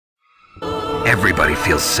Everybody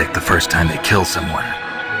feels sick the first time they kill someone.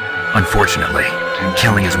 Unfortunately,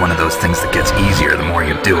 killing is one of those things that gets easier the more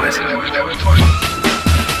you do it.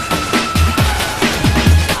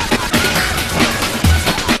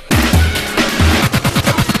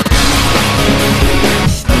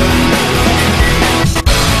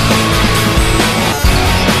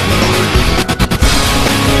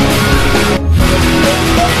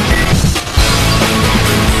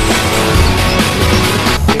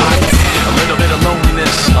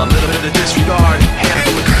 A little bit of disregard,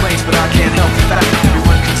 handful of complaints, but I can't help the fact that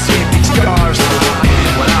everyone can see these scars.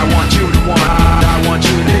 What I want you to want, I want you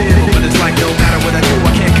to live, but it's like no matter what I do,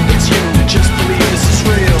 I can't convince you to just believe this is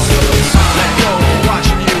real. Let go,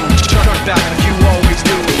 watching you, turn back like you always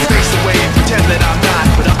do. Face away and pretend that I'm not,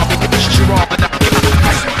 but I'll be the you're wrong.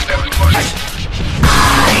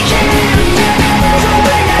 I can't live the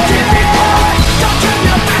way I did before. Don't turn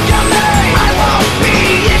your back on me. I won't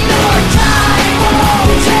be ignored. Time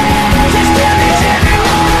won't take this feelings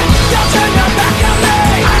anymore. Don't turn your back on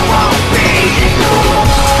me. I won't be ignored.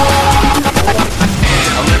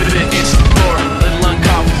 I'm living it, it's more a little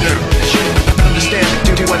unconfident. Should understand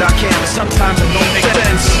to do what I can, but sometimes it don't make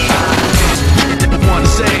sense. I didn't want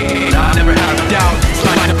to say